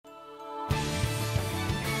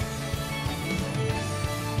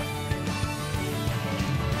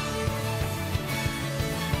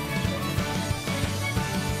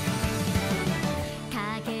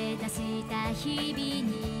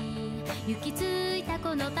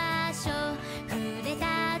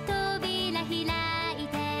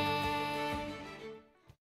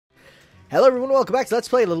Hello everyone, welcome back to Let's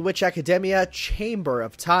Play Little Witch Academia Chamber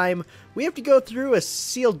of Time. We have to go through a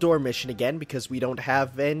sealed door mission again because we don't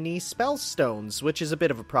have any spell stones, which is a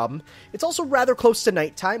bit of a problem. It's also rather close to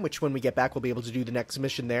nighttime, which when we get back we'll be able to do the next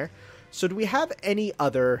mission there. So do we have any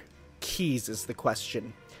other keys is the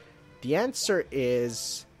question. The answer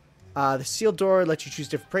is the sealed door lets you choose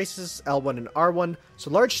different places, L1 and R1.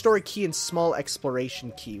 So large story key and small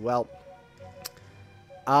exploration key. Well,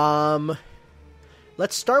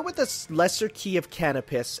 let's start with this lesser key of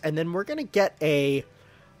Canopus, and then we're gonna get a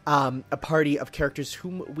party of characters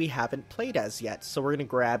whom we haven't played as yet. So we're gonna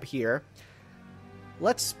grab here.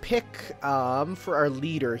 Let's pick for our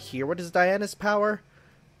leader here. What is Diana's power?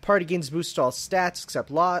 Party gains boost to all stats except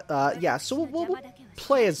yeah. So we'll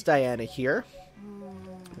play as Diana here.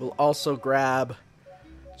 We'll also grab.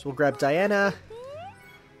 So we'll grab Diana,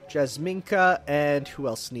 Jasminka, and who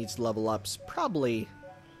else needs level ups? Probably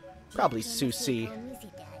Susie.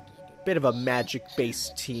 Bit of a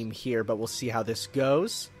magic-based team here, but we'll see how this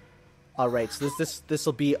goes. Alright, so this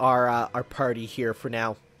will be our party here for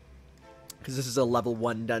now. Because this is a level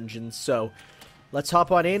 1 dungeon, so let's hop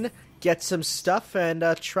on in, get some stuff, and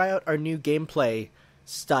try out our new gameplay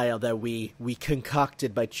style that we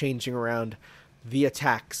concocted by changing around the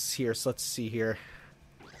attacks here. So let's see here.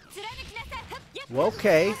 Well,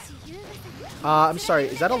 okay. I'm sorry,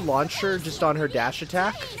 is that a launcher just on her dash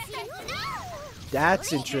attack?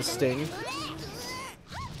 That's interesting.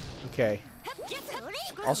 Okay.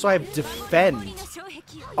 Also, I have defend.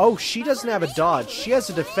 Oh, she doesn't have a dodge. She has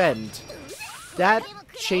a defend. That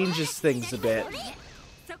changes things a bit.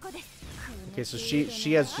 Okay, so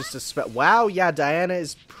she has just a spell. Wow, yeah, Diana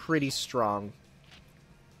is pretty strong.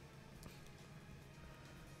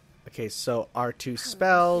 Okay, so our two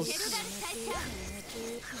spells.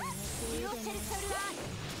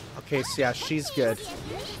 Okay, so yeah, she's good.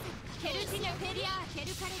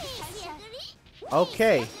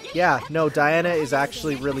 Okay, yeah, no, Diana is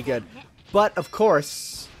actually really good. But, of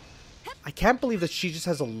course, I can't believe that she just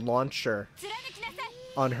has a launcher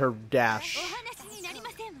on her dash.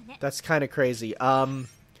 That's kind of crazy.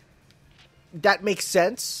 That makes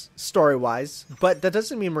sense, story-wise, but that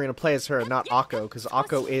doesn't mean we're going to play as her and not Akko, because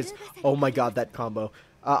Akko is... Oh my god, that combo.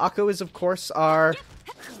 Akko is, of course, our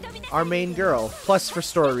main girl. Plus, for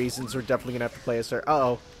story reasons, we're definitely going to have to play as her.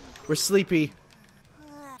 Uh-oh. We're sleepy.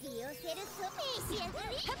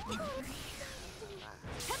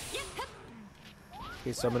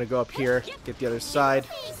 Okay, so I'm going to go up here, get the other side.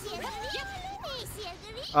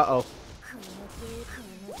 Uh-oh.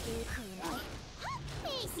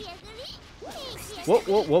 What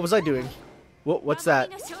was I doing? What's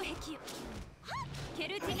that? Let's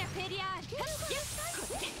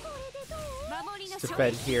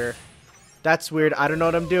defend here. That's weird. I don't know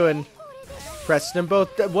what I'm doing. Pressing them both.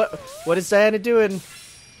 What is Diana doing?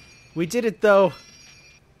 We did it, though.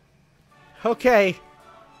 Okay.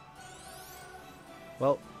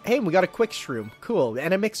 Well, hey, we got a quick shroom. Cool.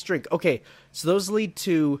 And a mixed drink. Okay, so those lead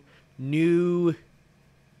to new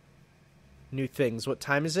things. What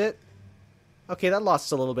time is it? Okay, that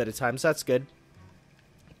lost a little bit of time, so that's good.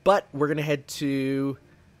 But we're going to head to...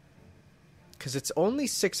 Because it's only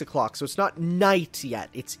 6 o'clock, so it's not night yet.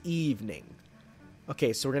 It's evening.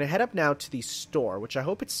 Okay, so we're going to head up now to the store, which I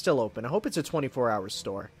hope it's still open. I hope it's a 24-hour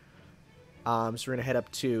store. So we're going to head up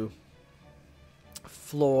to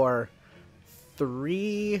floor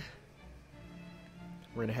 3.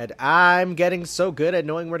 We're going to head... I'm getting so good at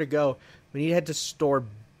knowing where to go. We need to head to store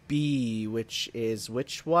B, which is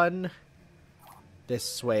which one?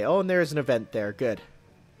 This way. Oh, and there's an event there. Good.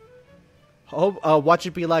 Oh, watch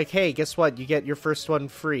it be like, hey, guess what? You get your first one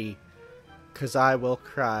free. 'Cause I will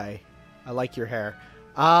cry. I like your hair.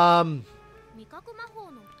 Yeah,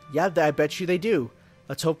 I bet you they do.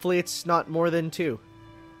 Let's hopefully it's not more than 2.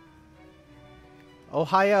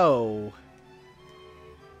 Ohio.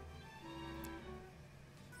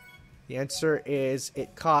 The answer is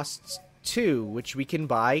it costs 2, which we can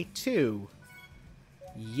buy 2.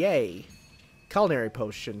 Yay. Culinary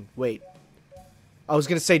potion. Wait. I was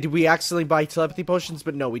going to say, did we accidentally buy telepathy potions?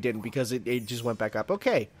 But no, we didn't, because it just went back up.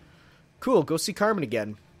 Okay. Cool. Go see Carmen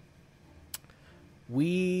again.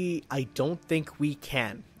 I don't think we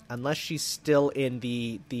can. Unless she's still in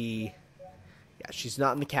the... Yeah, she's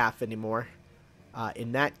not in the cafe anymore.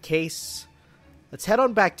 In that case, let's head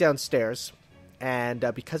on back downstairs. And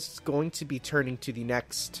because it's going to be turning to the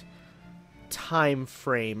next time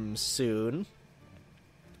frame soon...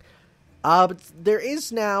 but there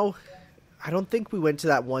is now... I don't think we went to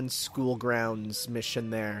that one school grounds mission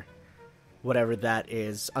there. whatever that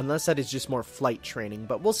is. Unless that is just more flight training,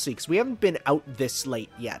 but we'll see, because we haven't been out this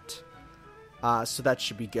late yet. So that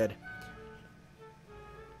should be good.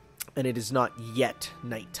 And it is not yet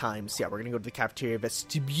nighttime, so yeah, we're gonna go to the cafeteria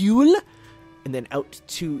vestibule, and then out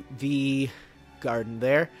to the garden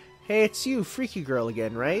there. Hey, it's you, Freaky Girl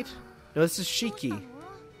again, right? No, this is Shiki.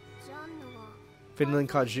 Finland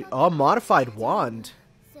Kaji. Oh, modified wand.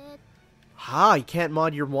 Ha, you can't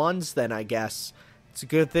mod your wands then, I guess. It's a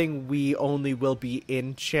good thing we only will be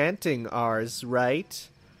enchanting ours, right?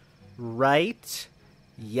 Right?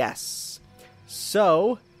 Yes.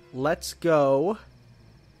 So, let's go,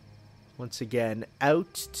 once again,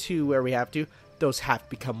 out to where we have to. Those have to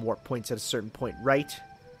become warp points at a certain point, right?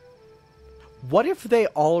 What if they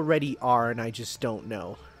already are and I just don't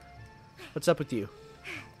know? What's up with you?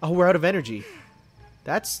 Oh, we're out of energy.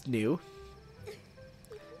 That's new.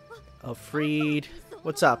 Oh, Freed.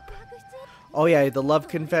 What's up? Oh yeah, the love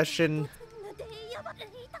confession.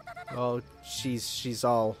 Oh, she's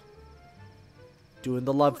all doing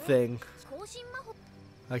the love thing.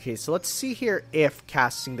 Okay, so let's see here if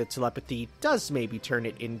casting the telepathy does maybe turn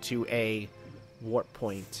it into a warp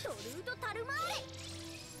point.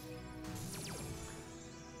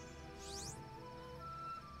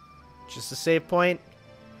 Just a save point?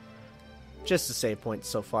 Just a save point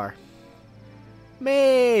so far.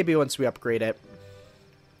 Maybe once we upgrade it.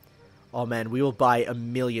 Oh man, we will buy a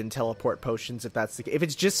million teleport potions if that's the case. If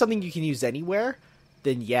it's just something you can use anywhere,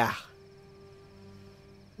 then yeah.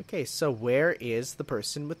 Okay, so where is the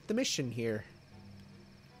person with the mission here?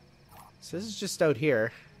 So this is just out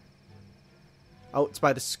here. Oh, it's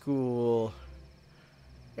by the school.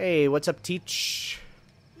 Hey, what's up, Teach?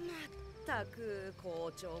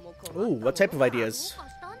 Ooh, what type of ideas?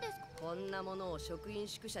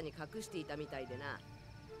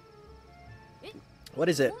 What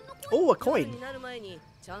is it? Oh, a coin.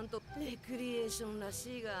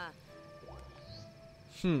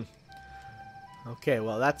 Okay,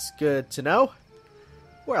 well, that's good to know.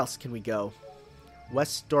 Where else can we go?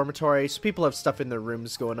 West Dormitory. So people have stuff in their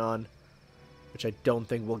rooms going on, which I don't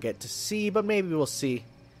think we'll get to see, but maybe we'll see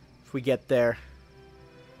if we get there.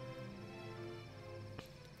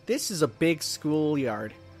 This is a big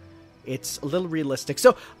schoolyard. It's a little realistic.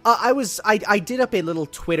 So I did up a little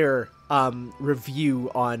Twitter review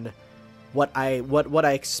on what I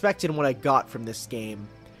expected and what I got from this game,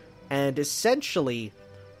 and essentially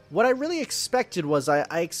what I really expected was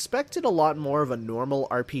I expected a lot more of a normal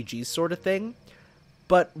RPG sort of thing,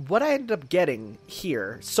 but what I ended up getting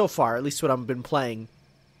here so far, at least what I've been playing,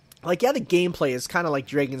 like, yeah, the gameplay is kind of like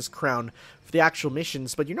Dragon's Crown for the actual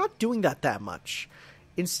missions, but you're not doing that much.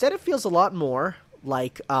 Instead, it feels a lot more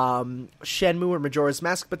like Shenmue or Majora's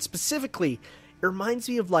Mask, but specifically, it reminds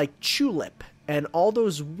me of, like, Tulip and all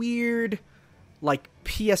those weird, like,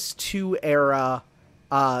 PS2 era,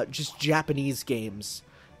 just Japanese games.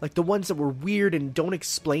 Like, the ones that were weird and don't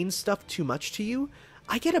explain stuff too much to you.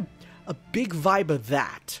 I get a big vibe of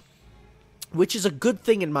that, which is a good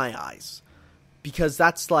thing in my eyes, because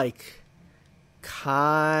that's, like,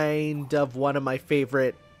 kind of one of my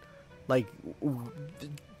favorite, like,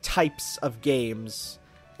 types of games.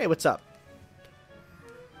 Hey, what's up?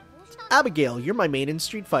 Abigail, you're my main in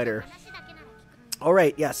Street Fighter.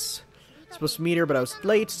 Alright, yes. Supposed to meet her, but I was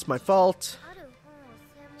late. It's my fault.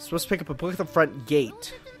 Supposed to pick up a book at the front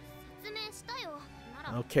gate.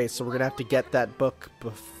 Okay, so we're gonna have to get that book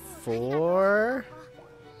before...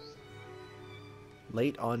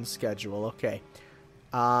 Late on schedule, okay.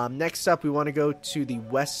 Next up, we want to go to the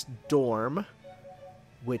West Dorm,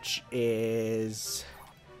 which is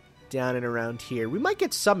down and around here. We might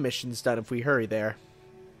get some missions done if we hurry there.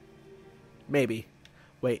 Maybe.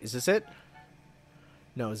 Wait, is this it?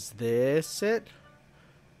 No, is this it?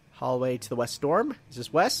 Hallway to the West Dorm? Is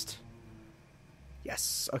this West?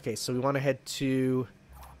 Yes. Okay, so we want to head to...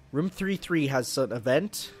 Room 33 has an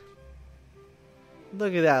event.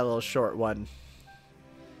 Look at that little short one.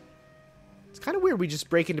 It's kind of weird we just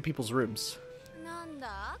break into people's rooms.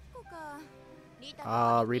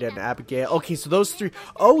 Rita and Abigail. Okay, so those three...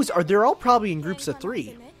 Oh, they're all probably in groups of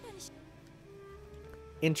 3.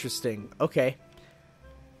 Interesting. Okay.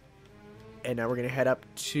 And now we're going to head up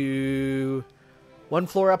to... one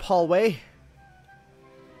floor up hallway.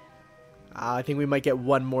 I think we might get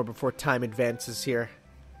one more before time advances here.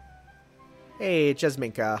 Hey,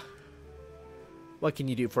 Jasminka. What can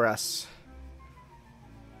you do for us?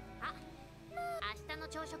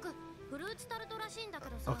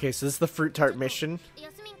 Okay, so this is the fruit tart mission.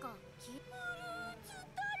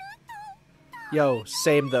 Yo,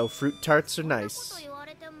 same though. Fruit tarts are nice.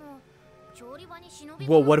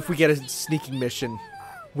 Whoa, what if we get a sneaking mission?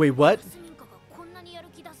 Wait, what?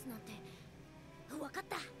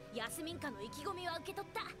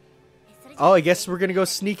 Oh, I guess we're gonna go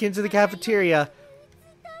sneak into the cafeteria.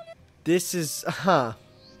 This is, huh.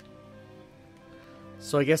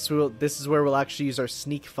 So I guess this is where we'll actually use our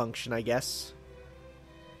sneak function, I guess.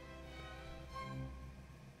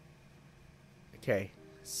 Okay,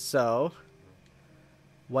 so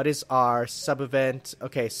what is our sub-event?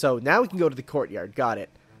 Okay, so now we can go to the courtyard. Got it.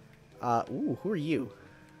 Ooh, who are you?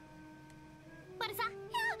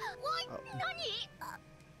 Oh.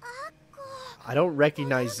 I don't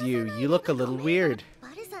recognize you. You look a little weird.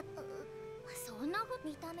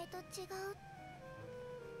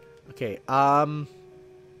 Okay,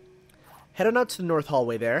 head on out to the north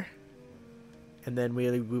hallway there. And then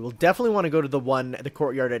we will definitely want to go to the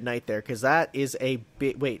courtyard at night there, because that is a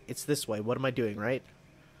big... Wait, it's this way. What am I doing, right?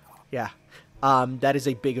 Yeah. That is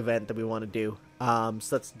a big event that we want to do. So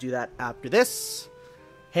let's do that after this.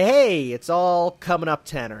 Hey, it's all coming up,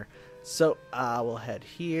 Tanner. So, we'll head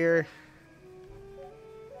here.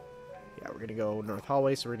 Yeah, we're going to go north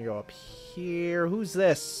hallway, so we're going to go up here. Who's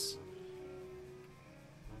this?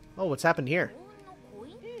 Oh, what's happened here?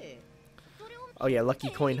 Oh, yeah, lucky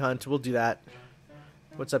coin hunt. We'll do that.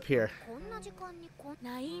 What's up here?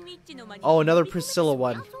 Oh, another Priscilla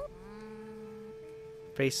one.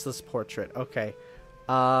 Faceless portrait. Okay.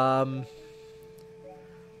 So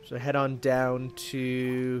head on down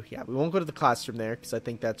to... Yeah, we won't go to the classroom there, because I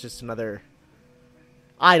think that's just another...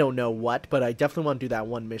 I don't know what, but I definitely want to do that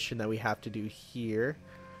one mission that we have to do here.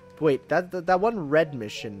 But wait, that one red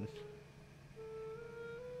mission...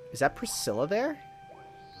 Is that Priscilla there?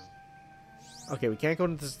 Okay, we can't go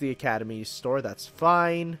into the Academy store. That's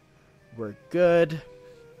fine. We're good.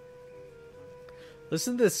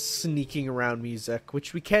 Listen to this sneaking around music,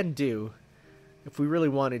 which we can do if we really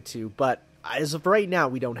wanted to, but as of right now,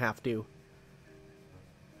 we don't have to.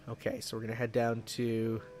 Okay, so we're going to head down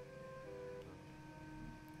to,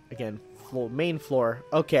 again, main floor.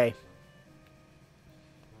 Okay.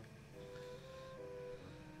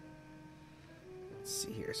 Let's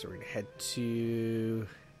see here. So we're going to head to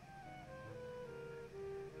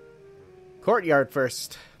courtyard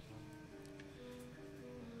first.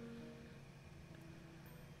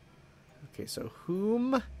 Okay, so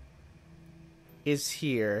whom is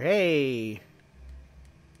here? Hey!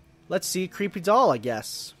 Let's see, creepy doll, I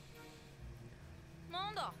guess.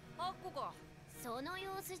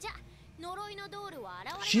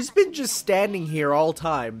 She's been just standing here all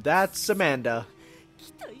time. That's Amanda.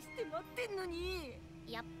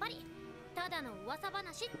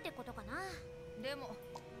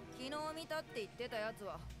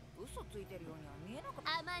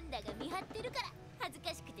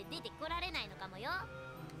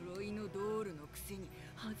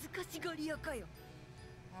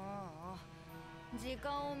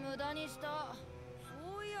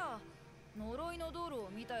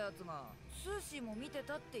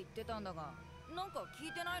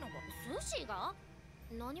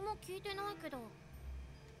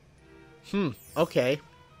 Okay.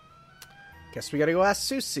 Guess we gotta go ask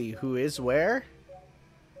Susie, who is where?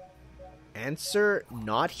 Answer,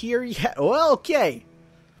 not here yet. Well, okay.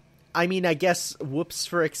 I mean, I guess, whoops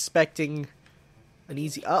for expecting an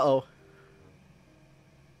easy... Uh-oh.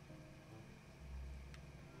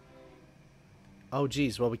 Oh,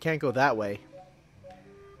 geez. Well, we can't go that way.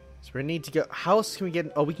 So we're gonna need to go... How else can we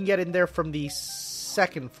get... Oh, we can get in there from the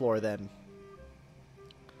second floor, then.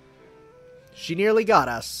 She nearly got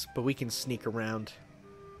us, but we can sneak around.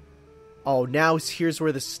 Oh, now here's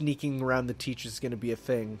where the sneaking around the teacher is gonna be a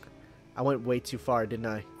thing. I went way too far, didn't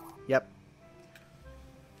I? Yep.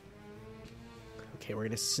 Okay, we're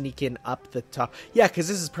gonna sneak in up the top. Yeah, because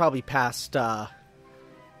this is probably past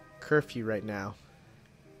curfew right now.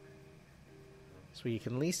 So you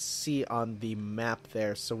can at least see on the map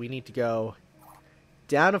there. So we need to go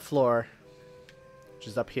down a floor, which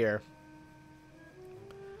is up here.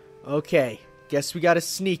 Okay, guess we gotta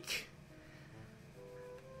sneak.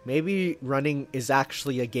 Maybe running is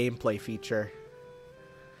actually a gameplay feature.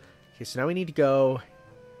 Okay, so now we need to go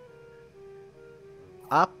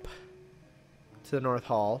up to the North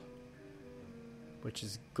Hall, which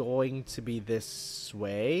is going to be this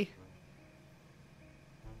way.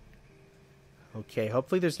 Okay,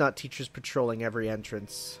 hopefully there's not teachers patrolling every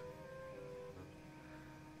entrance.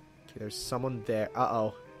 Okay, there's someone there.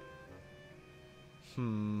 Uh-oh.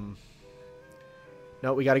 No,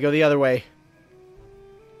 we gotta go the other way.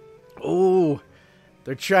 Ooh,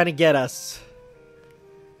 they're trying to get us.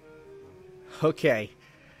 Okay.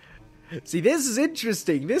 See, this is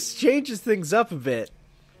interesting. This changes things up a bit.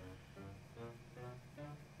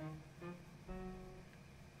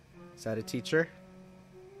 Is that a teacher?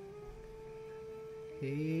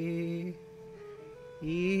 Hey.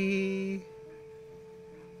 Oh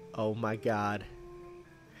my god.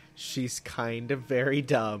 She's kind of very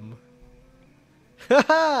dumb.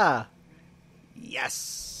 Haha!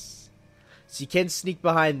 Yes! So you can sneak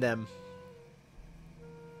behind them.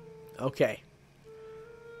 Okay.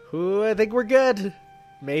 Ooh, I think we're good.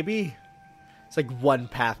 Maybe. It's like one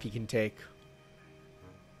path you can take.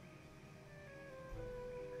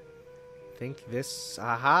 I think this...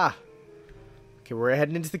 Aha! Okay, we're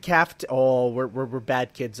heading into the cafe. Oh, we're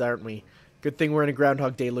bad kids, aren't we? Good thing we're in a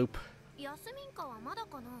Groundhog Day loop.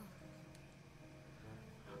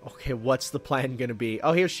 Okay, what's the plan gonna be?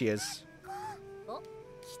 Oh, here she is.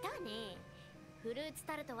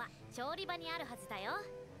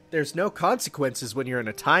 There's no consequences when you're in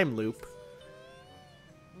a time loop.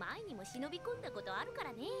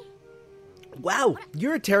 Wow,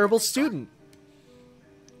 you're a terrible student.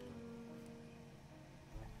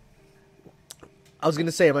 I was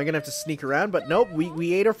gonna say, am I gonna have to sneak around? But nope,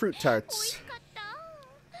 we ate our fruit tarts.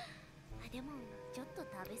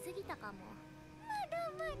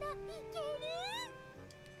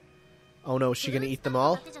 Oh no, is she gonna eat them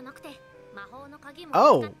all?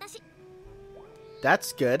 Oh!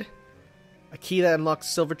 That's good. A key that unlocks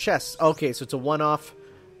silver chests. Okay, so it's a one-off,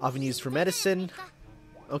 often used for medicine.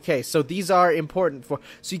 Okay, so these are important for...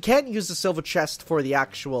 So you can't use the silver chest for the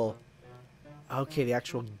actual... Okay, the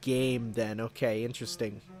actual game then. Okay,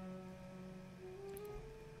 interesting.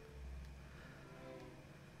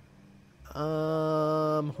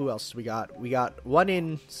 Who else do we got? We got one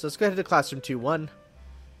in... So let's go ahead to classroom 2-1.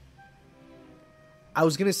 I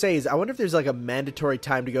was gonna say, I wonder if there's like a mandatory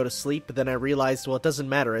time to go to sleep, but then I realized, well, it doesn't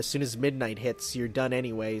matter. As soon as midnight hits, you're done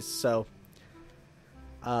anyways, so...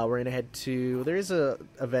 we're gonna head to... There is a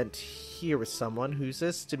event here with someone. Who's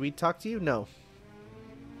this? Did we talk to you? No.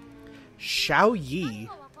 Xiao Yi.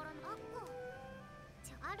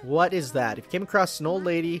 What is that? If you came across an old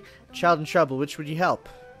lady, child in trouble, which would you help?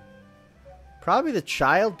 Probably the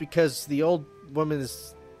child, because the old woman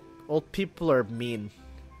is... Old people are mean.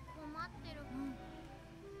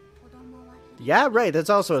 Yeah, right,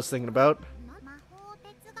 that's also what I was thinking about.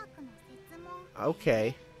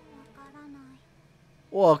 Okay.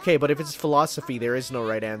 Well, okay, but if it's philosophy, there is no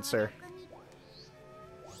right answer.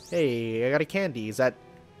 Hey, I got a candy. Is that...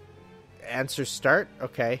 Answer start?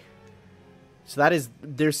 Okay. So that is...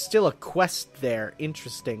 There's still a quest there.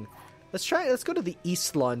 Interesting. Let's go to the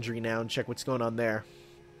East Laundry now and check what's going on there.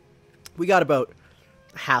 We got about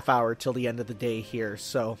a half hour till the end of the day here,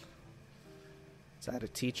 so... Is that a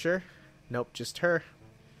teacher? Nope, just her.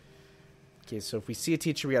 Okay, so if we see a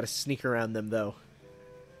teacher, we gotta sneak around them, though.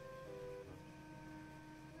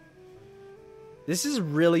 This is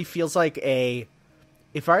really feels like a...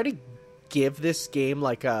 If I were to give this game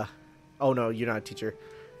like a... Oh no, you're not a teacher.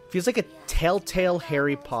 Feels like a Telltale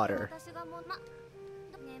Harry Potter.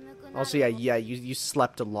 Also, yeah, you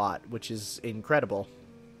slept a lot, which is incredible.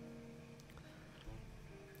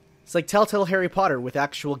 It's like Telltale Harry Potter with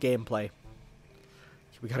actual gameplay.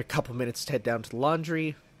 We got a couple minutes to head down to the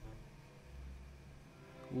laundry.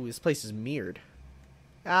 Ooh, this place is mirrored.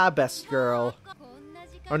 Ah, best girl.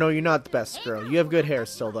 Oh no, you're not the best girl. You have good hair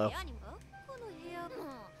still, though.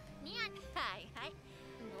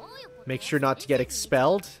 Make sure not to get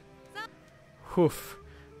expelled. Whew.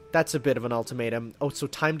 That's a bit of an ultimatum. Oh, so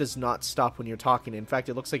time does not stop when you're talking. In fact,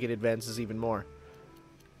 it looks like it advances even more.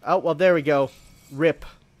 Oh, well, there we go. RIP.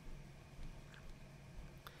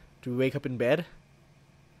 Do we wake up in bed?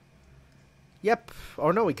 Yep.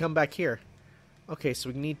 Oh no, we come back here. Okay, so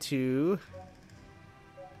we need to...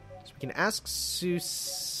 So we can ask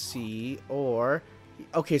Susie or...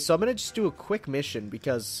 Okay, so I'm going to just do a quick mission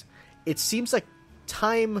because it seems like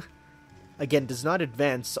time, again, does not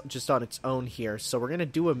advance just on its own here. So we're going to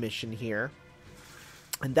do a mission here.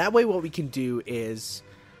 And that way what we can do is...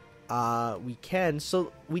 we can...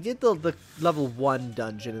 So we did the level 1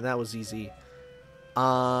 dungeon and that was easy.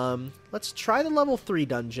 Let's try the level 3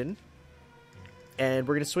 dungeon. And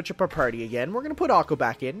we're going to switch up our party again. We're going to put Akko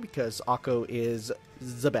back in because Akko is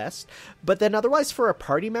the best. But then otherwise for our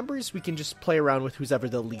party members, we can just play around with who's ever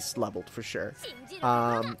the least leveled for sure.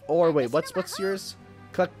 Or wait, what's yours?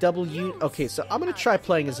 Collect W. Okay, so I'm going to try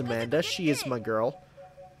playing as Amanda. She is my girl.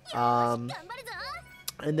 And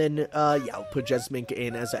then, yeah, I'll put Jesminka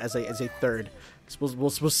in as a third.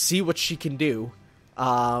 We'll see what she can do.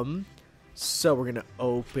 So we're going to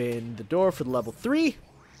open the door for the level 3.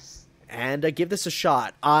 And give this a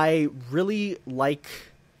shot. I really like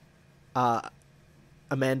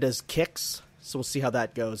Amanda's kicks, so we'll see how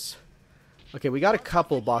that goes. Okay, we got a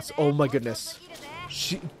couple boss. Oh my goodness.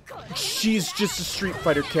 She's just a Street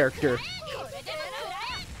Fighter character.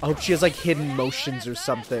 I hope she has like hidden motions or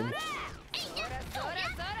something.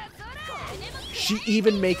 She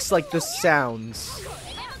even makes, like, the sounds.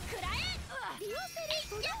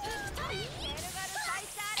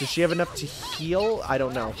 Does she have enough to heal? I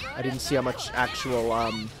don't know. I didn't see how much actual,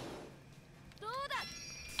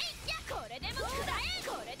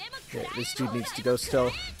 yeah, this dude needs to go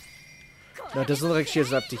still. No, it doesn't look like she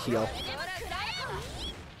has enough to heal.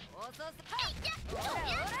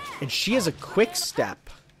 And she has a quick step.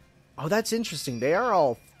 Oh, that's interesting. They are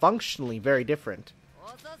all functionally very different.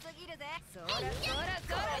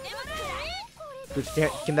 But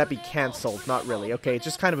can that be cancelled? Not really. Okay, it's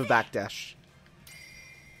just kind of a backdash.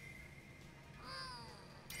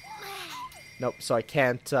 Nope, so I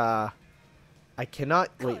can't, I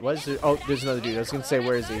cannot, wait, what is it? Oh, there's another dude. I was gonna say,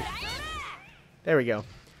 where is he? There we go.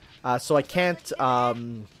 So I can't,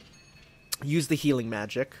 use the healing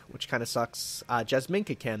magic, which kind of sucks.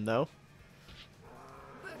 Jasminka can, though.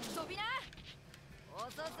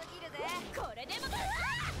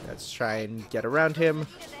 Let's try and get around him.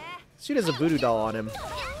 This dude has a voodoo doll on him.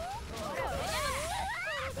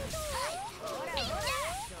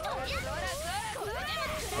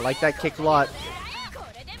 I like that kick a lot.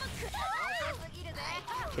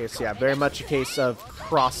 Okay, so yeah, very much a case of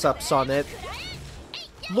cross-ups on it.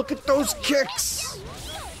 Look at those kicks!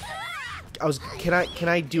 Can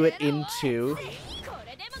I do it into...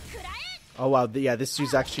 Oh wow, yeah, this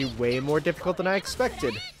dude's actually way more difficult than I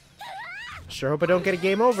expected. Sure hope I don't get a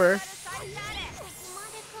game over.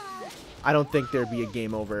 I don't think there'd be a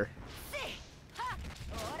game over.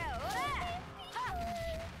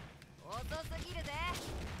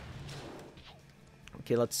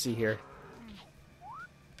 Okay, let's see here.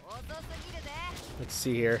 Let's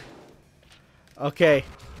see here. Okay.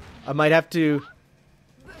 I might have to...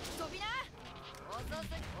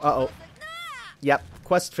 Uh-oh. Yep,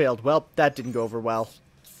 quest failed. Well, that didn't go over well.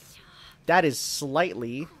 That is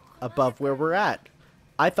slightly above where we're at.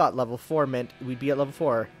 I thought level 4 meant we'd be at level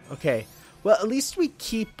 4. Okay. Well, at least we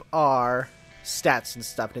keep our stats and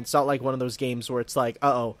stuff. And it's not like one of those games where it's like,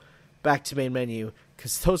 uh-oh, back to main menu.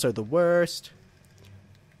 Because those are the worst.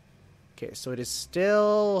 Okay, so it is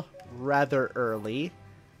still rather early.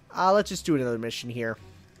 Let's just do another mission here.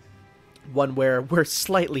 One where we're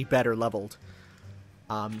slightly better leveled.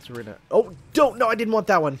 So we're gonna... Oh, don't! No, I didn't want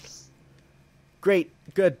that one. Great.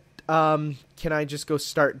 Good. Can I just go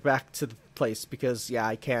start back to the place? Because, yeah,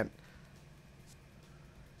 I can't.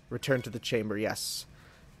 Return to the chamber, yes.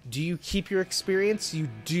 Do you keep your experience? You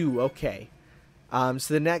do, okay.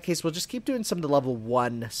 So in that case, we'll just keep doing some of the level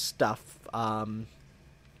 1 stuff. At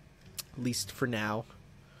least for now.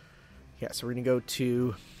 Yeah, so we're gonna go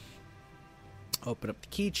to... Open up the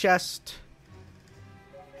key chest.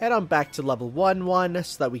 Head on back to level 1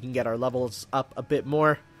 so that we can get our levels up a bit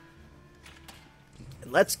more.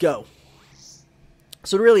 Let's go.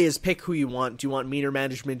 So it really is pick who you want. Do you want meter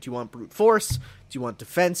management? Do you want brute force? Do you want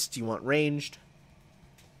defense? Do you want ranged?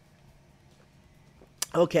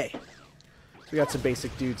 Okay. We got some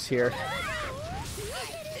basic dudes here.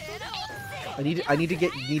 I need to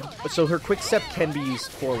get... So her quick step can be used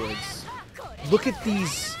forwards. Look at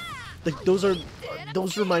these... Like,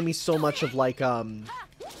 those remind me so much of, like,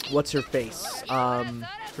 what's her face?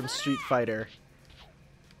 From Street Fighter.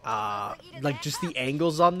 Like, just the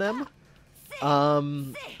angles on them.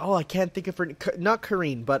 Oh, I can't think of her... Not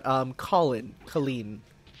Kareen, but, Colleen.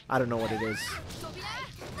 I don't know what it is.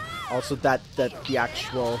 Also, that the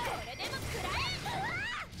actual...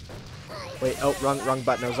 Wait, oh, wrong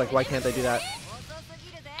button. I was like, why can't I do that?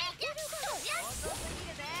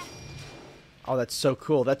 Oh, that's so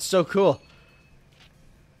cool. That's so cool.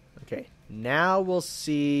 Okay, now we'll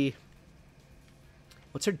see...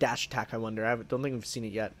 What's her dash attack, I wonder? I don't think we've seen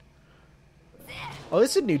it yet. Oh,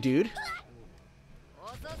 this is a new dude.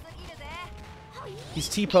 He's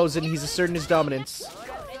T-posing. He's asserting his dominance.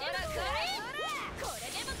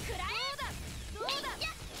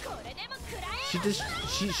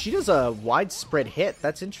 She does a widespread hit.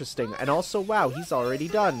 That's interesting. And also, wow, he's already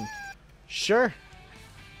done. Sure.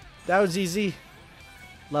 That was easy.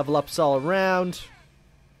 Level ups all around.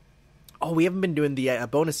 Oh, we haven't been doing the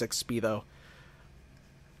bonus XP, though.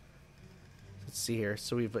 Let's see here.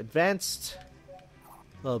 So we've advanced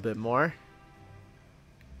a little bit more.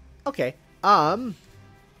 Okay. Well,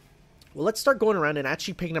 let's start going around and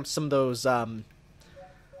actually picking up some of those,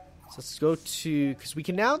 so let's go to, because we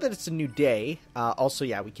can, now that it's a new day, also,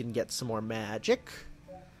 yeah, we can get some more magic.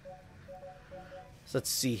 So let's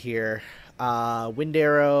see here. Wind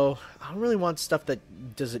arrow. I don't really want stuff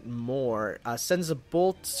that does it more. Sends a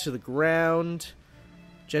bolt to the ground.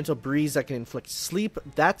 Gentle breeze that can inflict sleep.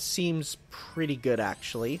 That seems pretty good,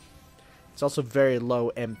 actually. It's also very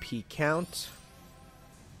low MP count.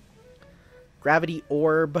 Gravity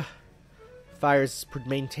orb. Fires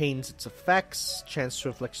maintains its effects. Chance to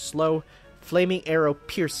inflict slow. Flaming arrow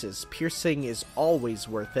pierces. Piercing is always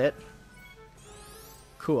worth it.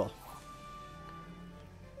 Cool.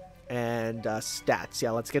 And stats.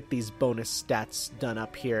 Yeah, let's get these bonus stats done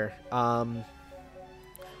up here.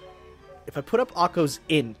 If I put up Akko's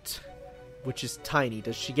int, which is tiny,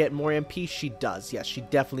 does she get more MP? She does. Yes, she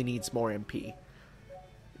definitely needs more MP.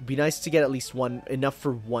 It'd be nice to get at least one, enough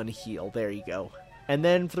for one heal. There you go. And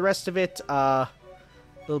then for the rest of it, a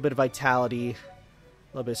little bit of vitality, a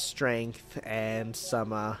little bit of strength, and some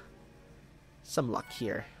luck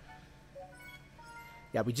here.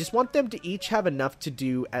 Yeah, we just want them to each have enough to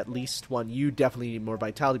do at least one. You definitely need more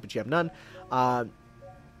vitality, but you have none. Let's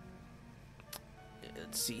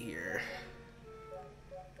see here.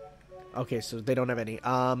 Okay, so they don't have any.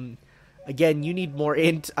 Again, you need more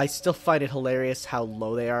int. I still find it hilarious how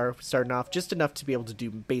low they are starting off. Just enough to be able to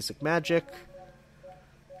do basic magic.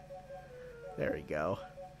 There we go.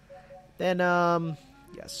 Then,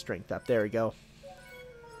 yeah, strength up. There we go.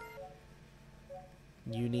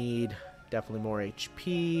 You need definitely more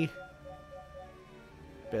HP.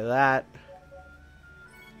 Bit of that.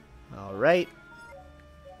 Alright.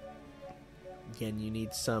 Again, you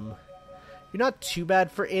need some... You're not too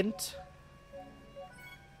bad for int.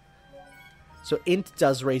 So int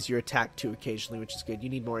does raise your attack too occasionally, which is good. You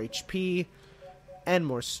need more HP and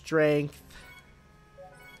more strength.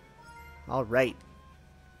 Alright.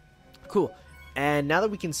 Cool. And now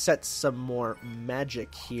that we can set some more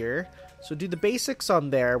magic here, so do the basics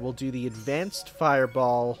on there. We'll do the advanced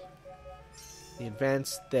fireball. The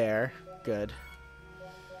advanced there. Good.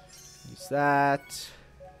 Use that.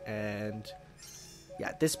 And yeah,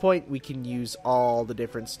 at this point we can use all the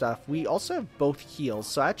different stuff. We also have both heals.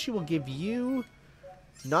 So actually we'll give you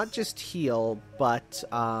not just heal, but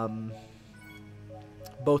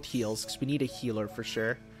both heals, because we need a healer for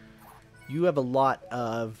sure. You have a lot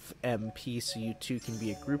of MP, so you two can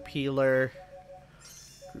be a group healer.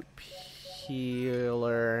 Group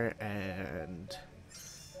healer and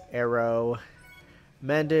arrow.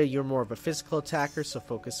 Amanda, you're more of a physical attacker, so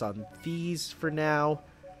focus on these for now.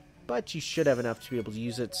 But you should have enough to be able to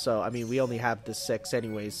use it. So, I mean, we only have the 6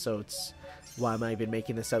 anyways, so it's... Why am I even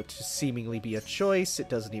making this out to seemingly be a choice? It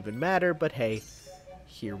doesn't even matter, but hey,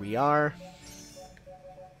 here we are.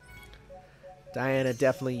 Diana,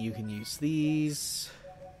 definitely you can use these.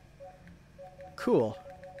 Cool.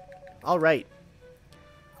 Alright.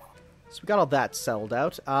 So we got all that settled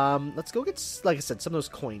out. Let's go get, like I said, some of those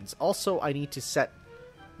coins. Also, I need to set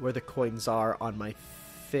where the coins are on my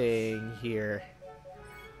thing here.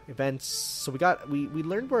 Events. So we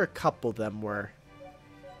learned where a couple of them were.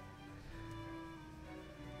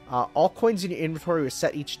 All coins in your inventory are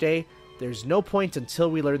set each day. There's no point until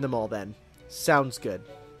we learn them all then. Sounds good.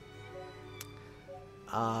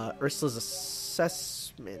 Ursula's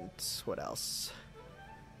assessment. What else?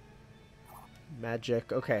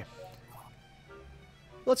 Magic. Okay.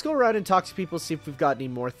 Let's go around and talk to people, see if we've got any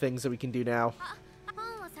more things that we can do now.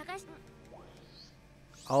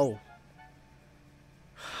 Oh.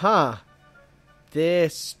 Huh.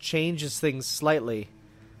 This changes things slightly.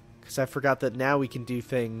 Because I forgot that now we can do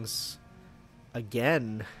things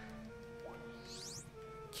again.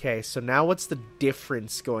 Okay, so now what's the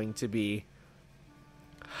difference going to be?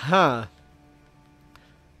 Huh.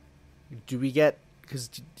 Do we get... Because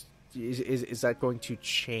is that going to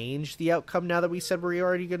change the outcome now that we said we're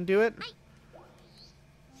already going to do it?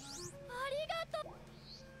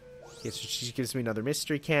 Okay, so she gives me another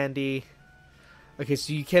mystery candy. Okay,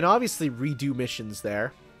 so you can obviously redo missions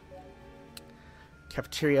there.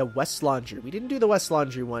 Cafeteria, West Laundry. We didn't do the West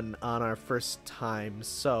Laundry one on our first time,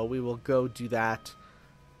 so we will go do that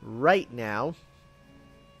right now.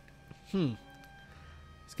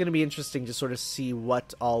 It's going to be interesting to sort of see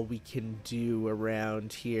what all we can do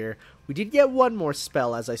around here. We did get one more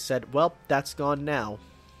spell, as I said. Well, that's gone now.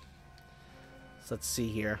 So let's see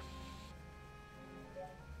here.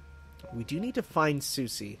 We do need to find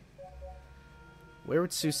Susie. Where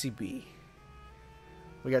would Susie be?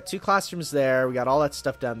 We got 2 classrooms there. We got all that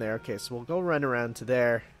stuff down there. Okay, so we'll go run around to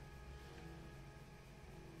there.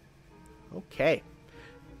 Okay.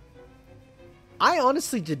 I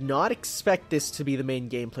honestly did not expect this to be the main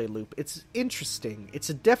gameplay loop. It's interesting. It's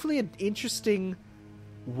definitely an interesting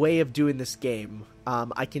way of doing this game.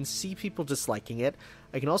 I can see people disliking it.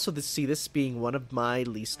 I can also see this being one of my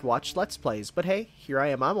least watched Let's Plays. But hey, here I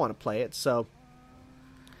am. I want to play it, so...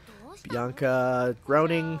 Bianca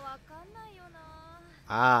groaning.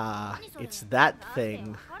 Ah, it's that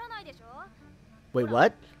thing. Wait,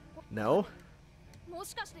 what? No?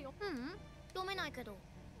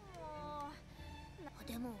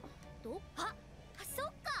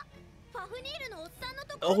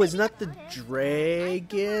 Oh, isn't that the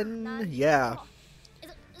dragon? Yeah.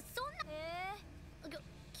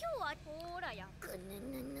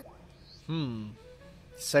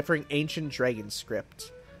 Deciphering ancient dragon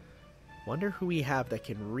script. Wonder who we have that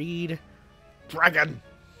can read dragon.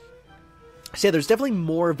 So yeah, there's definitely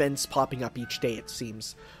more events popping up each day, it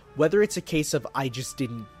seems. Whether it's a case of I just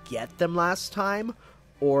didn't get them last time,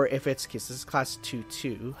 or if it's, because this is class 2-2,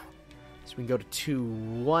 so we can go to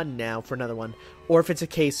 2-1 now for another one, or if it's a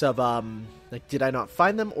case of, like, did I not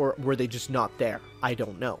find them, or were they just not there? I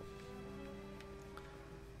don't know.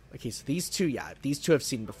 Okay, so these two, yeah, these two I've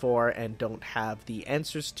seen before and don't have the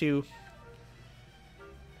answers to.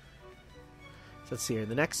 So let's see here.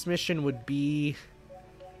 The next mission would be...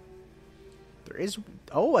 There is...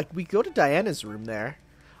 Oh, like, we go to Diana's room there.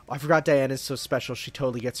 Oh, I forgot Diana's so special. She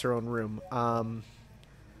totally gets her own room.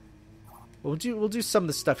 We'll do some of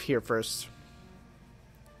the stuff here first.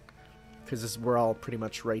 Because we're all pretty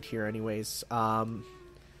much right here anyways. North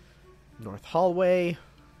hallway.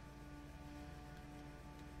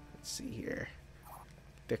 Let's see here.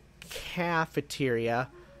 The cafeteria.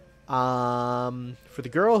 For the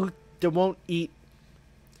girl who won't eat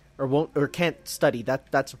or can't study,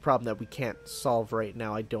 that's a problem that we can't solve right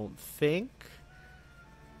now, I don't think.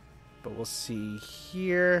 But we'll see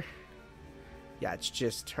here. Yeah, it's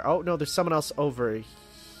just her. Oh no, there's someone else over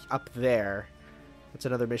up there. That's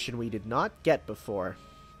another mission we did not get before.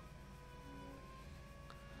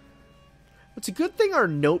 It's a good thing our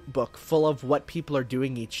notebook full of what people are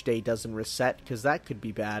doing each day doesn't reset, because that could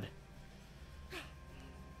be bad.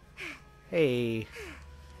 Hey.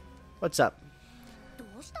 What's up?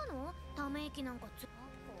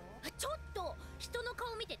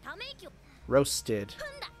 Roasted.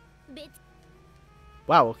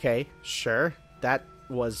 Wow, okay. Sure. That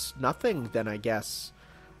was nothing then, I guess.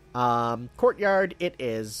 Courtyard it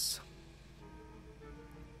is.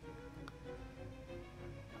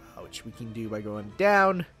 Which we can do by going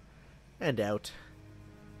down and out.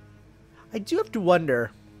 I do have to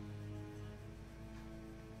wonder,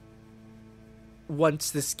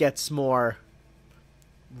 once this gets more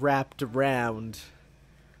wrapped around,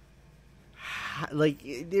 like,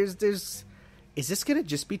 is this gonna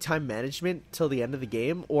just be time management till the end of the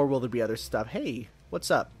game, or will there be other stuff? Hey, what's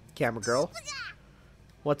up, camera girl?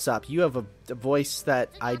 What's up? You have a voice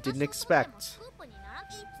that I didn't expect.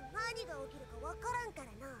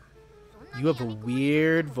 You have a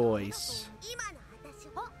weird voice.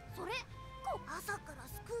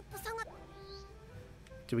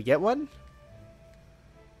 Do we get one?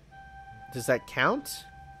 Does that count?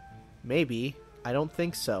 Maybe. I don't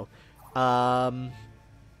think so. Because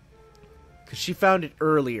she found it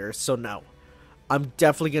earlier, so no. I'm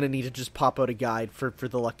definitely going to need to just pop out a guide for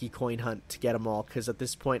the lucky coin hunt to get them all, because at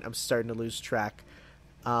this point I'm starting to lose track.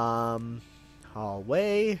 Hallway.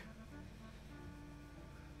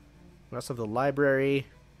 We also have the library.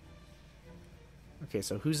 Okay,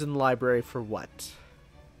 so who's in the library for what?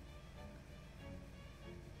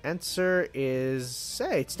 Answer is...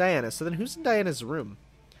 Hey, it's Diana. So then who's in Diana's room?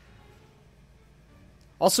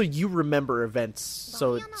 Also, you remember events,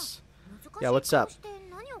 so it's... Yeah, what's up?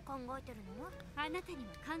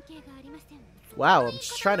 Wow, I'm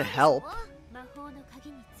just trying to help.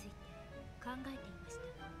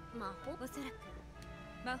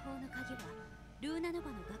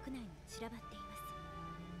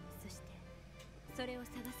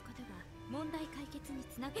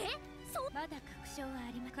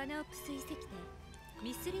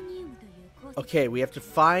 Okay, we have to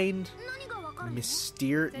find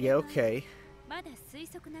Yeah, okay.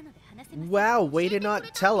 Wow, way to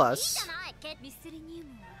not tell us.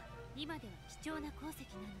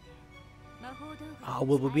 Oh,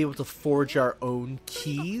 will we be able to forge our own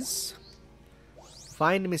keys?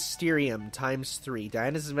 Find Mysterium ×3.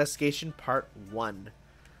 Diana's Investigation Part 1.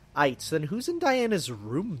 Aight, so then who's in Diana's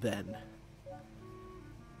room then?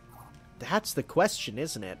 That's the question,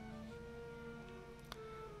 isn't it?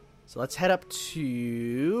 So let's head up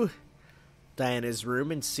to Diana's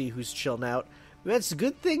room and see who's chilling out. It's a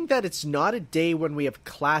good thing that it's not a day when we have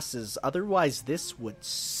classes, otherwise this would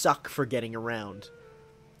suck for getting around.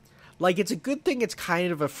 Like, it's a good thing it's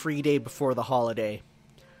kind of a free day before the holiday.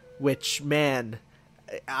 Which, man,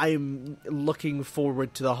 I'm looking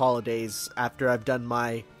forward to the holidays after I've done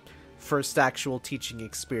my first actual teaching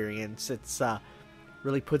experience. It's,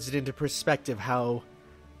 really puts it into perspective how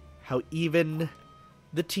even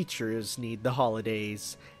the teachers need the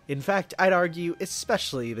holidays. In fact, I'd argue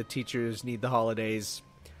especially the teachers need the holidays.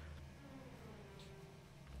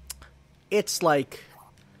 It's like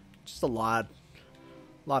just a lot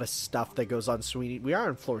of stuff that goes on. So we are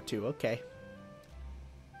on floor 2, okay.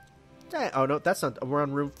 Oh, no, that's not... We're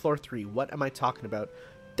on room floor 3. What am I talking about?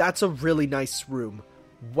 That's a really nice room.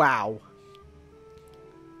 Wow.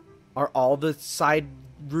 Are all the side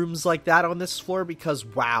rooms like that on this floor? Because,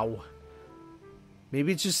 wow.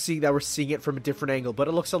 Maybe it's just seeing that we're seeing it from a different angle, but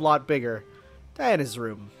it looks a lot bigger. Diana's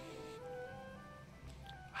room.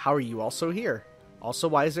 How are you also here? Also,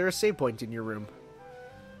 why is there a save point in your room?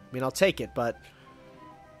 I mean, I'll take it, but...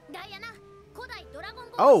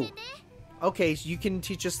 Oh! Okay, so you can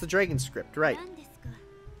teach us the dragon script, right.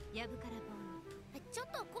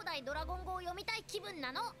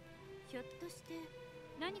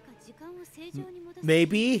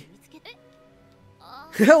 Maybe?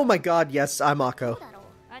 Oh my god, yes, I'm Akko.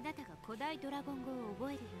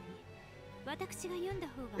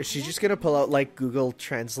 Is she just gonna pull out, like, Google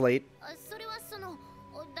Translate?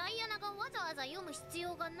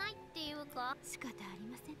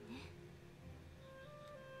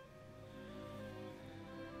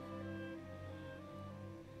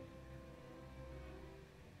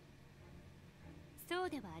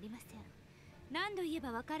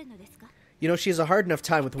 You know, she has a hard enough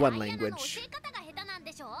time with one language.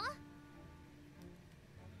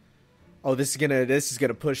 Oh, this is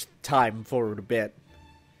gonna push time forward a bit.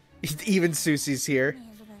 Even Susie's here.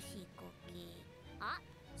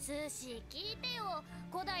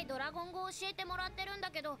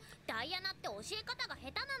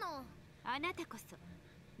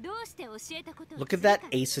 Look at that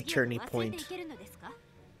Ace Attorney point.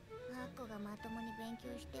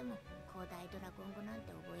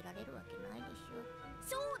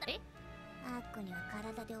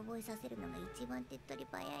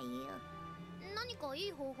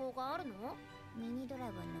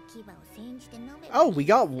 Oh, we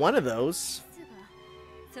got one of those.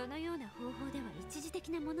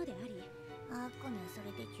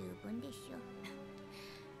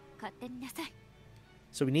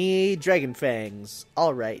 So we need dragon fangs.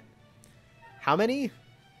 Alright. How many?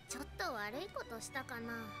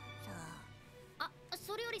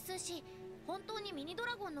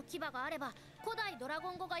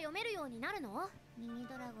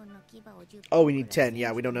 Oh, we need 10.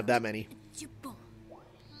 Yeah, we don't have that many.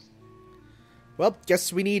 Well,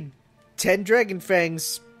 guess we need 10 dragon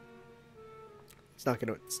fangs. It's not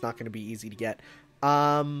gonna be easy to get.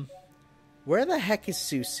 Where the heck is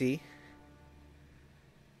Susie?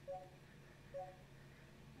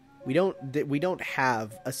 We don't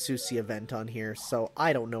have a Susie event on here, so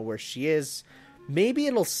I don't know where she is. Maybe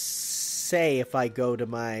it'll say if I go to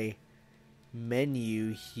my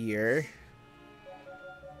menu here.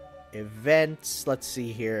 Events, let's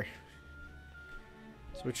see here.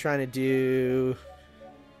 So we're trying to do...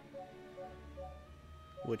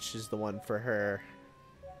 Which is the one for her?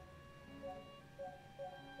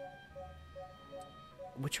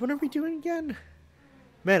 Which one are we doing again?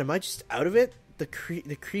 Man, am I just out of it? The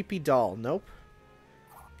creepy doll. Nope.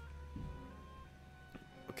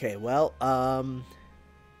 Okay, well,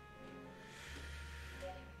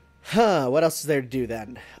 what else is there to do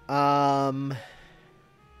then?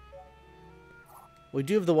 We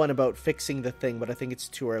do have the one about fixing the thing, but I think it's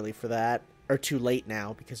too early for that. Or too late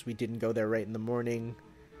now, because we didn't go there right in the morning.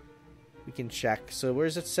 We can check. So where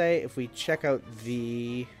does it say? If we check out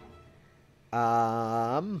the...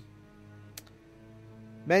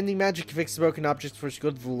 Mending magic to fix the broken objects first.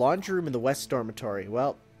 Go to the laundry room in the west dormitory.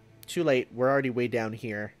 Well, too late. We're already way down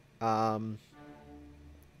here. Or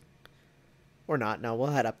not. No,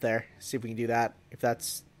 we'll head up there. See if we can do that. If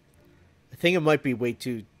that's... I think it might be way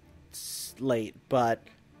too late, but...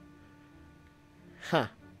 Huh.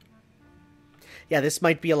 Yeah, this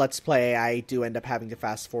might be a Let's Play. I do end up having to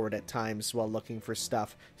fast forward at times while looking for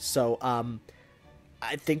stuff. So,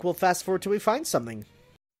 I think we'll fast forward till we find something.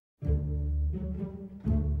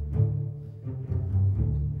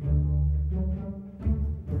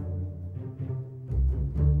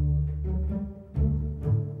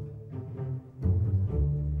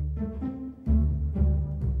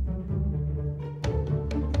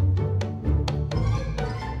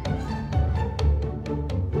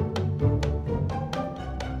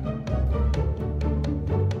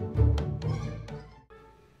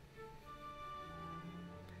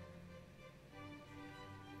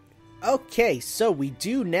 Okay, so we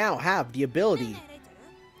do now have the ability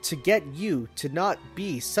to get you to not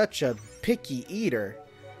be such a picky eater.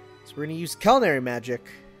 So we're going to use culinary magic.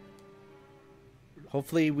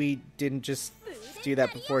 Hopefully we didn't just do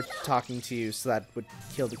that before talking to you, so that would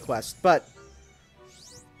kill the quest. But...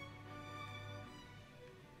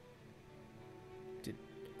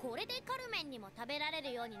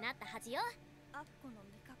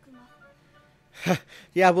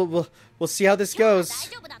 yeah, we'll see how this goes.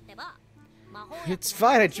 It's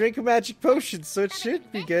fine, I drank a magic potion, so it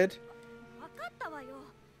should be good.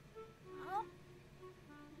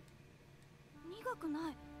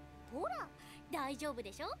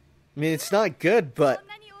 I mean, it's not good, but...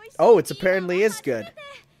 Oh, it apparently is good.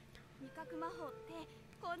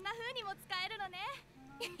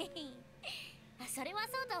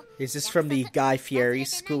 Is this from the Guy Fieri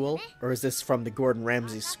school, or is this from the Gordon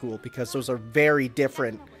Ramsay school? Because those are very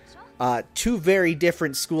different, two very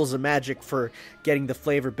different schools of magic for getting the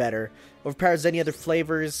flavor better. Overpowers any other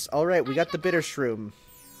flavors. Alright, we got the bitter shroom.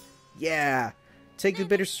 Yeah. Take the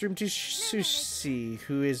bitter shroom to Sushi,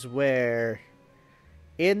 who is where?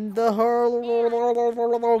 In the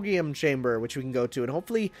Horologium chamber, which we can go to. And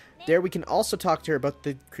hopefully there we can also talk to her about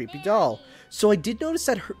the creepy doll. So I did notice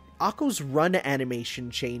that Akko's run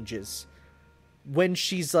animation changes. When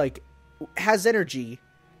she's, like, has energy,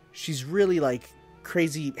 she's really, like,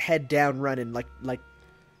 crazy head down running, like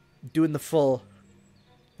doing the full,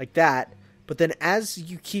 like that. But then as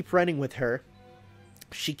you keep running with her,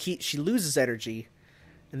 she loses energy,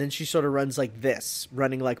 and then she sort of runs like this,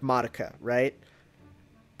 running like Madoka, right?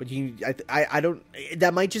 But I don't,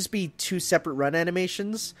 that might just be two separate run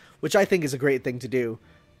animations, which I think is a great thing to do.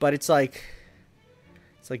 But it's like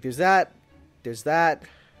there's that,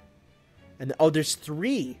 and oh, there's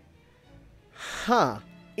 3. Huh,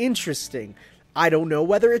 interesting. I don't know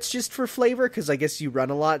whether it's just for flavor, because I guess you run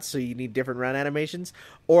a lot, so you need different run animations,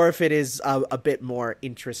 or if it is a bit more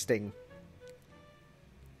interesting.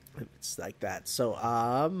 It's like that. So,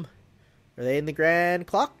 are they in the grand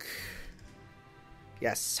clock?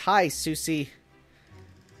 Yes. Hi, Susie.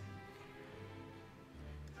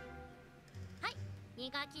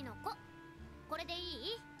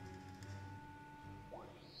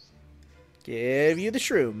 Give you the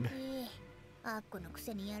shroom.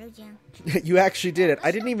 You actually did it.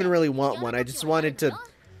 I didn't even really want one. I just wanted to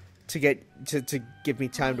give me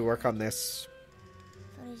time to work on this.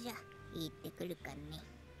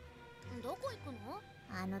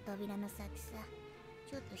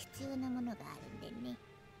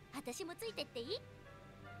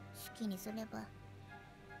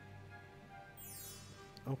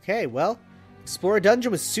 Okay, well, explore a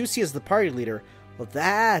dungeon with Susie as the party leader. Well,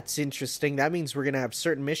 that's interesting. That means we're going to have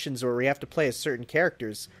certain missions where we have to play as certain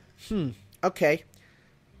characters. Okay.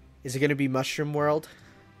 Is it going to be Mushroom World?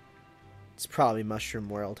 It's probably Mushroom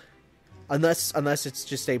World. Unless it's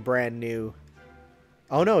just a brand new...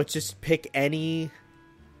 Oh no, it's just pick any...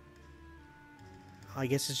 I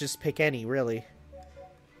guess it's just pick any, really.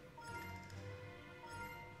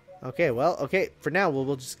 Okay, well, okay, for now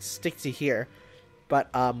we'll just stick to here. But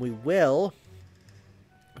we will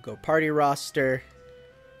go party roster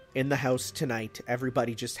in the house tonight.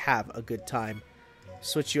 Everybody just have a good time.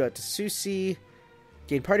 Switch you out to Susie.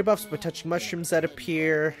 Gain party buffs by touching mushrooms that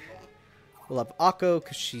appear. We'll have Akko,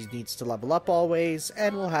 because she needs to level up always.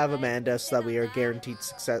 And we'll have Amanda, so that we are guaranteed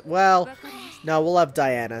success. Well, no, we'll have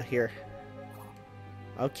Diana here.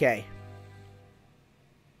 Okay.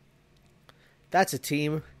 That's a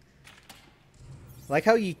team. Like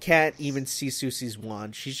how you can't even see Susie's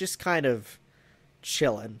wand. She's just kind of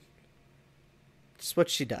chilling. Just what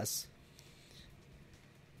she does.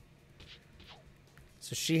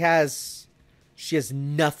 So she has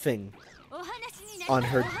nothing on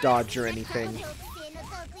her dodge or anything.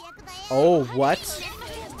 Oh, what?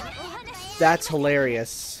 That's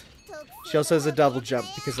hilarious. She also has a double jump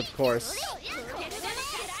because of course.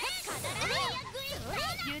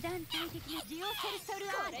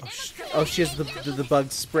 Oh, she has the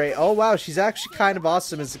bug spray. Oh, wow, she's actually kind of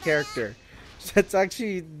awesome as a character. That's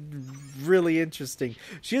actually really interesting.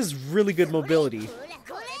 She has really good mobility.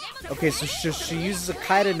 Okay, so she uses a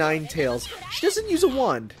kite of 9 tails. She doesn't use a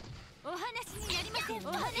wand.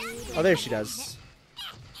 Oh, there she does.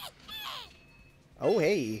 Oh,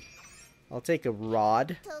 hey. I'll take a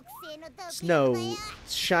rod. It's no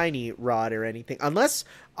shiny rod or anything. Unless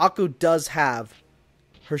Akko does have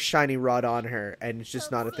her shiny rod on her, and it's just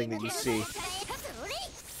not a thing that you see.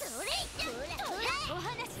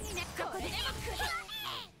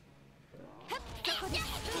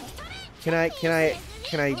 Can I...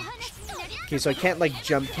 Okay, so I can't, like,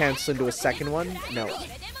 jump cancel into a second one? No.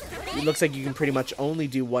 It looks like you can pretty much only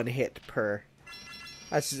do 1 hit per.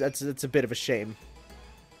 That's a bit of a shame.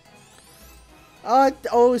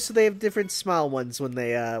 Oh, so they have different smile ones when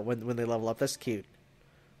they level up. That's cute.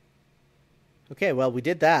 Okay, well, we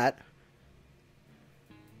did that.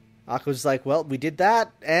 Akko's like, well, we did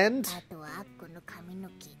that, and...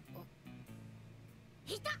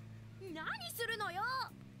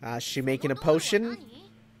 Is she making a potion?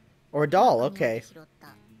 Or a doll, okay.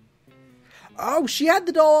 Oh, she had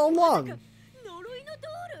the doll all along!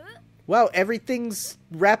 Wow, everything's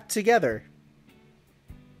wrapped together.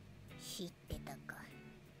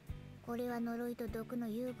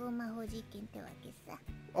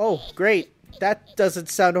 Oh, great. That doesn't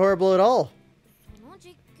sound horrible at all.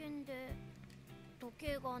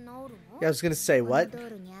 Yeah, I was gonna say, what?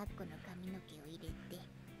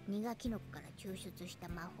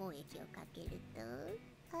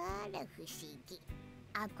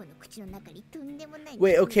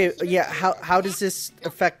 Wait, okay, yeah, how does this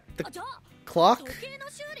affect the clock?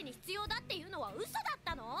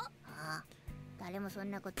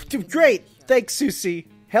 Great! Thanks, Susie.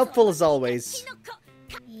 Helpful as always.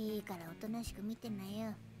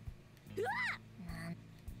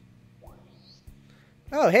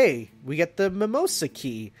 Oh, hey, we get the mimosa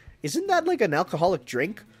key. Isn't that like an alcoholic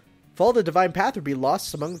drink? Follow the divine path or be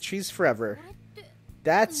lost among the trees forever.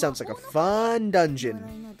 That sounds like a fun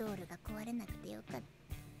dungeon.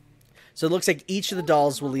 So it looks like each of the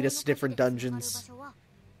dolls will lead us to different dungeons.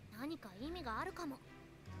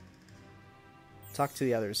 Talk to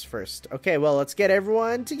the others first. Okay, well, let's get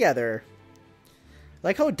everyone together. I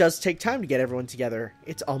like how it does take time to get everyone together.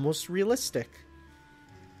 It's almost realistic.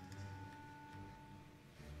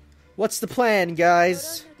 What's the plan,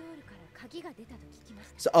 guys?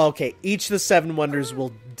 So, okay, each of the 7 wonders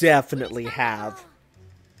will definitely have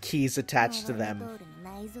keys attached to them.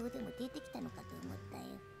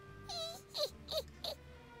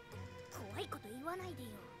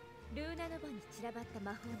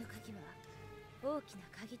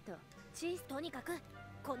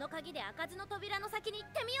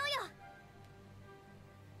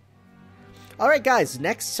 Alright guys,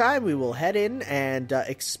 next time we will head in and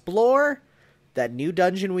explore that new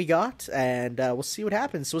dungeon we got, and we'll see what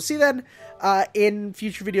happens. So we'll see then in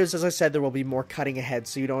future videos. As I said, there will be more cutting ahead,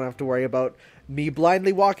 so you don't have to worry about me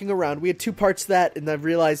blindly walking around. We had 2 parts of that, and I've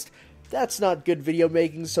realized that's not good video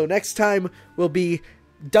making, so next time we'll be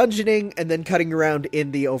dungeoning and then cutting around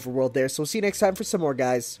in the overworld there. So we'll see you next time for some more,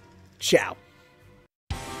 guys. Ciao.